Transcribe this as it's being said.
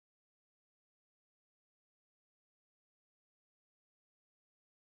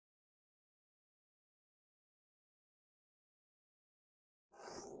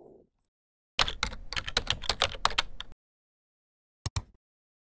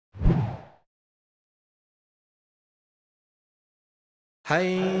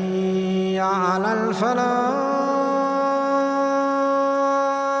حي على الفلاح.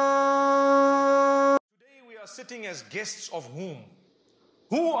 Today we are sitting as guests of whom?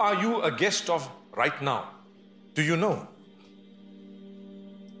 Who are you a guest of right now? Do you know?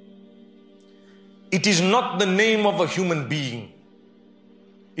 It is not the name of a human being.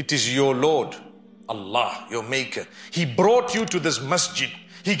 It is your Lord, Allah, your Maker. He brought you to this masjid.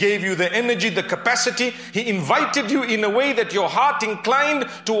 He gave you the energy, the capacity. He invited you in a way that your heart inclined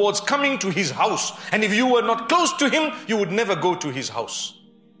towards coming to His house. And if you were not close to Him, you would never go to His house.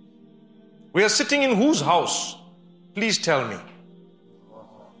 We are sitting in whose house? Please tell me.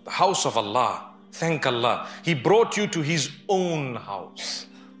 The house of Allah. Thank Allah. He brought you to His own house.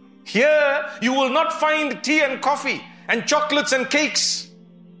 Here, you will not find tea and coffee and chocolates and cakes.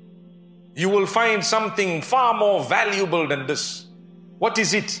 You will find something far more valuable than this. What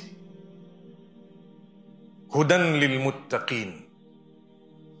is it? Hudan lil muttaqeen.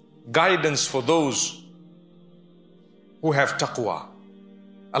 Guidance for those who have taqwa.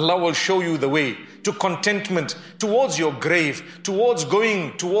 Allah will show you the way to contentment, towards your grave, towards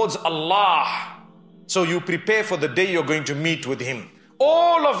going towards Allah. So you prepare for the day you're going to meet with Him.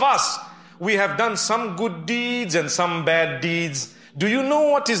 All of us, we have done some good deeds and some bad deeds. Do you know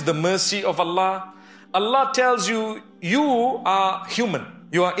what is the mercy of Allah? Allah tells you, you are human.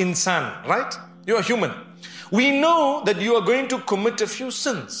 You are insan, right? You are human. We know that you are going to commit a few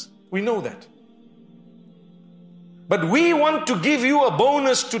sins. We know that. But we want to give you a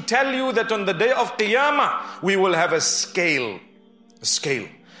bonus to tell you that on the day of Qiyamah, we will have a scale. A scale.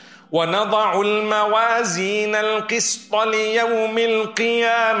 وَنَضَعُ الْمَوَازِينَ الْقِسْطَ لِيَوْمِ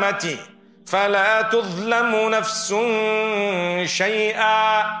الْقِيَامَةِ فَلَا تُظْلَمُ نَفْسٌ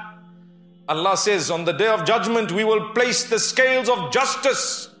شَيْئًا. Allah says, on the day of judgment, we will place the scales of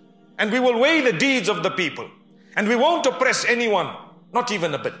justice and we will weigh the deeds of the people. And we won't oppress anyone, not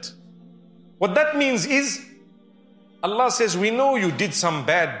even a bit. What that means is, Allah says, we know you did some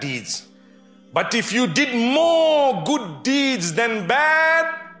bad deeds. But if you did more good deeds than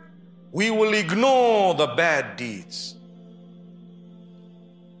bad, we will ignore the bad deeds.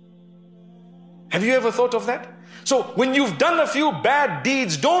 Have you ever thought of that? So when you've done a few bad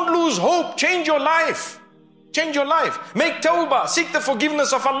deeds, don't lose hope. Change your life. Change your life. Make tawbah. Seek the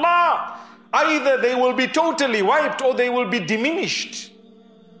forgiveness of Allah. Either they will be totally wiped or they will be diminished.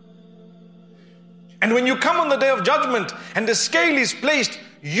 And when you come on the day of judgment and the scale is placed,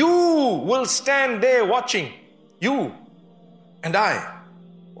 you will stand there watching. You and I.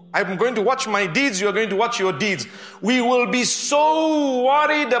 I'm going to watch my deeds, you are going to watch your deeds. We will be so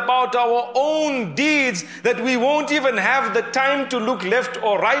worried about our own deeds that we won't even have the time to look left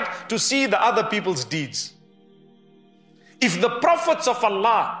or right to see the other people's deeds. If the prophets of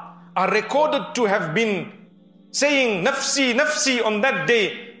Allah are recorded to have been saying nafsi, nafsi on that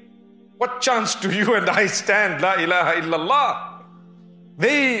day, what chance do you and I stand? La ilaha illallah.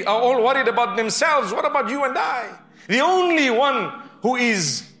 They are all worried about themselves. What about you and I? The only one who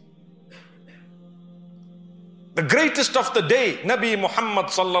is the greatest of the day, Nabi Muhammad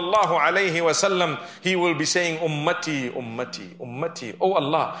sallallahu alayhi wasallam, he will be saying, Ummati, Ummati, Ummati. Oh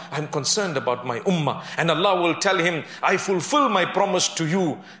Allah, I'm concerned about my ummah. And Allah will tell him, I fulfill my promise to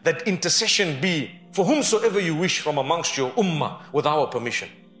you that intercession be for whomsoever you wish from amongst your ummah with our permission.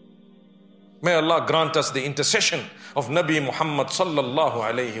 May Allah grant us the intercession of Nabi Muhammad sallallahu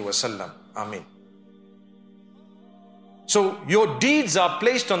alayhi wasallam. Ameen. So your deeds are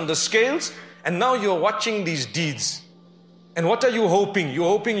placed on the scales. And now you're watching these deeds. And what are you hoping? You're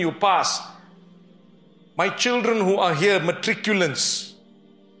hoping you pass. My children who are here, matriculants,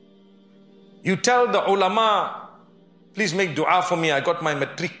 you tell the ulama, please make dua for me. I got my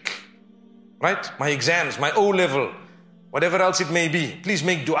matric, right? My exams, my O-level, whatever else it may be. Please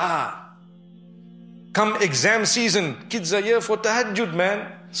make dua. Come exam season, kids are here for tahajjud,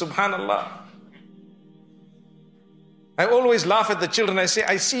 man. Subhanallah. I always laugh at the children. I say,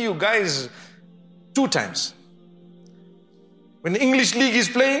 I see you guys 2 times. When the English League is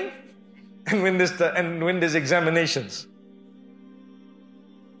playing and when there's examinations.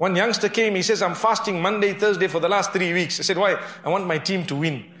 One youngster came, he says, I'm fasting Monday, Thursday for the last 3 weeks. I said, why? I want my team to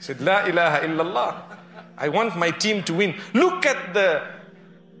win. I said, La ilaha illallah. I want my team to win. Look at the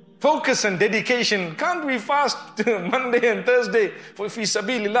focus and dedication. Can't we fast Monday and Thursday for fi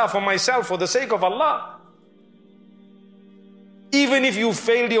sabilillah, for myself, for the sake of Allah? Even if you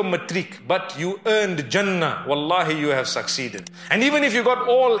failed your matric, but you earned Jannah, wallahi you have succeeded. And even if you got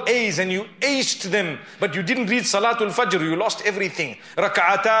all A's and you aced them, but you didn't read Salatul Fajr, you lost everything.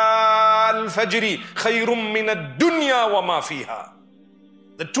 Raka'ata al-Fajri khayrum min ad-dunya wa ma fiha.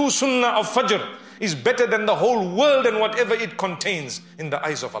 The two sunnah of Fajr is better than the whole world and whatever it contains in the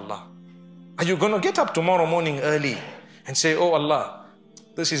eyes of Allah. Are you going to get up tomorrow morning early and say, oh Allah,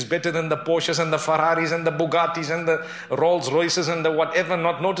 this is better than the Porsches and the Ferraris and the Bugattis and the Rolls Royces and the whatever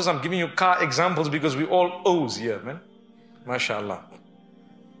not? Notice I'm giving you car examples because we all O's here, man. MashaAllah.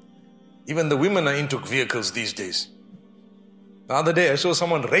 Even the women are into vehicles these days. The other day I saw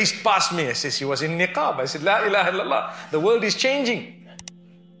someone raced past me. I said she was in niqab. I said, La ilaha illallah. The world is changing.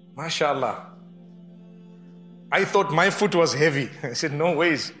 MashaAllah. I thought my foot was heavy. I said, no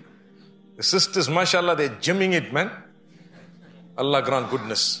ways. The sisters, mashallah, they're gymming it, man. Allah grant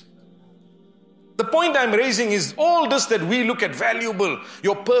goodness. The point I'm raising is all this that we look at valuable,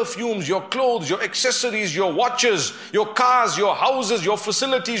 your perfumes, your clothes, your accessories, your watches, your cars, your houses, your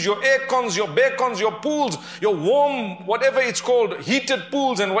facilities, your air cons, your bare cons, your pools, your warm, whatever it's called, heated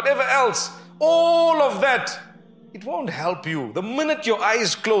pools and whatever else. All of that, it won't help you. The minute your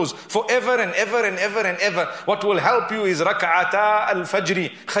eyes close forever and ever and ever and ever, what will help you is rak'ata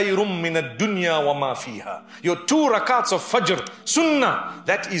al-fajri khayrum min ad-dunya wa ma fiha. Your 2 rakats of fajr, sunnah,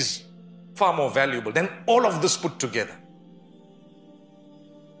 that is far more valuable than all of this put together.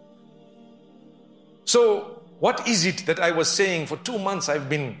 So, what is it that I was saying for 2 months I've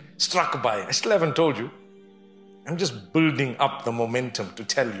been struck by? I still haven't told you. I'm just building up the momentum to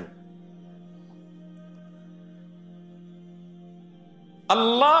tell you.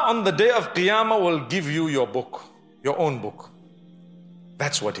 Allah on the day of Qiyamah will give you your book, your own book.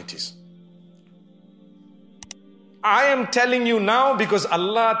 That's what it is. I am telling you now because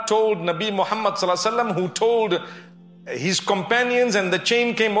Allah told Nabi Muhammad sallallahu alaihi wasallam, who told his companions, and the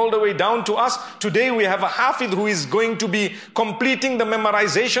chain came all the way down to us. Today we have a Hafid who is going to be completing the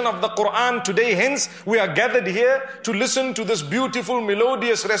memorization of the Quran today. Hence we are gathered here to listen to this beautiful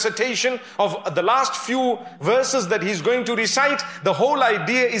melodious recitation of the last few verses that he's going to recite. The whole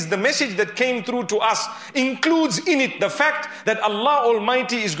idea is the message that came through to us includes in it the fact that Allah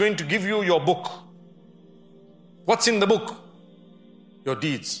Almighty is going to give you your book. What's in the book? Your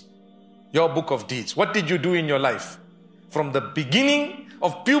deeds. Your book of deeds. What did you do in your life? From the beginning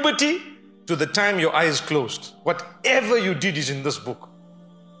of puberty to the time your eyes closed. Whatever you did is in this book.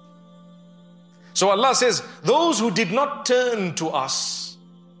 So Allah says, those who did not turn to us.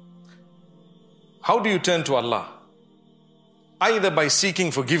 How do you turn to Allah? Either by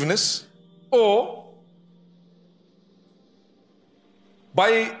seeking forgiveness or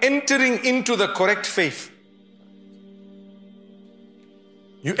by entering into the correct faith.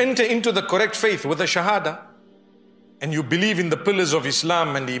 You enter into the correct faith with a shahada and you believe in the pillars of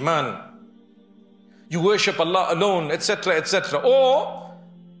Islam and Iman. You worship Allah alone, etc., etc. Or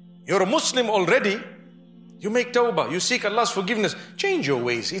you're a Muslim already. You make tawbah. You seek Allah's forgiveness. Change your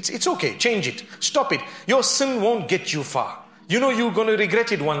ways. It's okay. Change it. Stop it. Your sin won't get you far. You know you're going to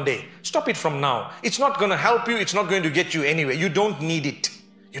regret it one day. Stop it from now. It's not going to help you. It's not going to get you anywhere. You don't need it.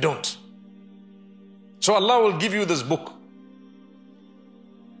 You don't. So Allah will give you this book.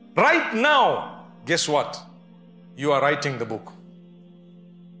 Right now, guess what? You are writing the book.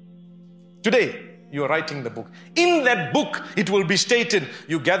 Today, you are writing the book. In that book, it will be stated,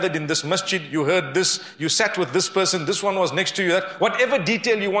 you gathered in this masjid, you heard this, you sat with this person, this one was next to you. That whatever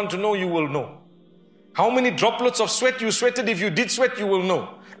detail you want to know, you will know. How many droplets of sweat you sweated, if you did sweat, you will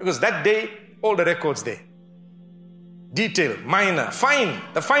know. Because that day, all the records there. Detail, minor, fine.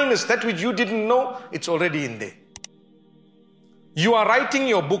 The finest, that which you didn't know, it's already in there. You are writing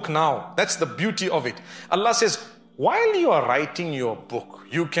your book now. That's the beauty of it. Allah says, while you are writing your book,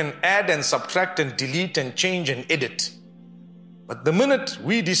 you can add and subtract and delete and change and edit. But the minute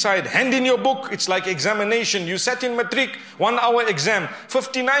we decide, hand in your book, it's like examination. You sat in matric, 1 hour exam,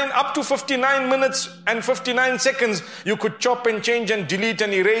 59, up to 59 minutes and 59 seconds, you could chop and change and delete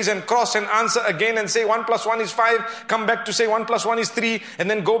and erase and cross and answer again and say 1 + 1 is 5, come back to say 1 + 1 is 3, and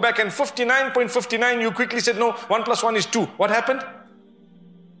then go back, and 59.59, you quickly said, no, 1 + 1 is 2. What happened?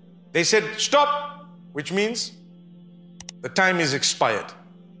 They said, stop, which means the time is expired.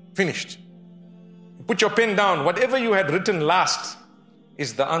 Finished. Put your pen down. Whatever you had written last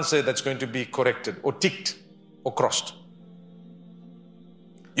is the answer that's going to be corrected or ticked or crossed.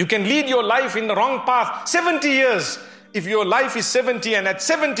 You can lead your life in the wrong path 70 years. If your life is 70 and at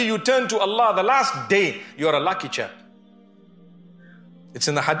 70 you turn to Allah the last day, you're a lucky chap. It's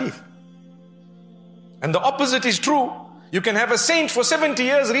in the hadith. And the opposite is true. You can have a saint for 70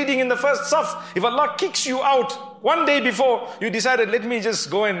 years reading in the first saf. If Allah kicks you out one day before, you decided, let me just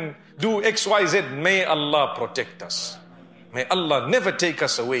go and do X, Y, Z. May Allah protect us. May Allah never take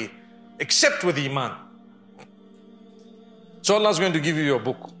us away, except with Iman. So Allah is going to give you your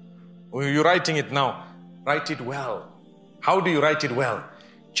book. You're writing it now. Write it well. How do you write it well?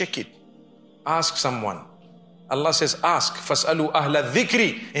 Check it. Ask someone. Allah says, ask. فَاسْأَلُوا أَهْلَ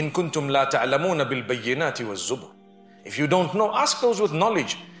الذِّكْرِ إِن كُنْتُمْ لَا تَعْلَمُونَ بِالْبَيِّنَاتِ وَالزُّبُرِ. If you don't know, ask those with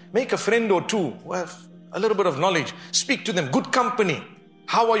knowledge. Make a friend or two who have a little bit of knowledge. Speak to them. Good company.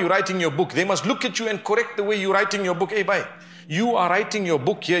 How are you writing your book? They must look at you and correct the way you're writing your book. Hey, bhai, you are writing your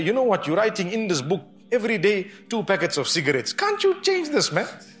book here. You know what? You're writing in this book every day 2 packets of cigarettes. Can't you change this, man?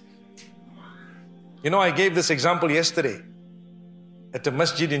 You know, I gave this example yesterday at the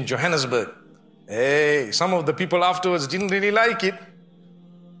masjid in Johannesburg. Hey, some of the people afterwards didn't really like it.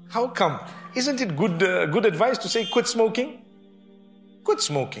 How come? Isn't it good advice to say quit smoking? Quit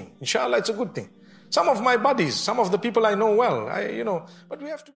smoking. Inshallah, it's a good thing. Some of my buddies, some of the people I know well, but we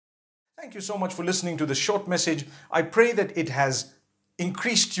have to. Thank you so much for listening to this short message. I pray that it has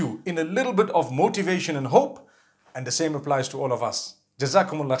increased you in a little bit of motivation and hope, and the same applies to all of us.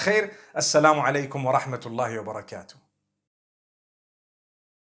 Jazakumullah khair. Assalamu alaikum wa rahmatullahi wa barakatuh.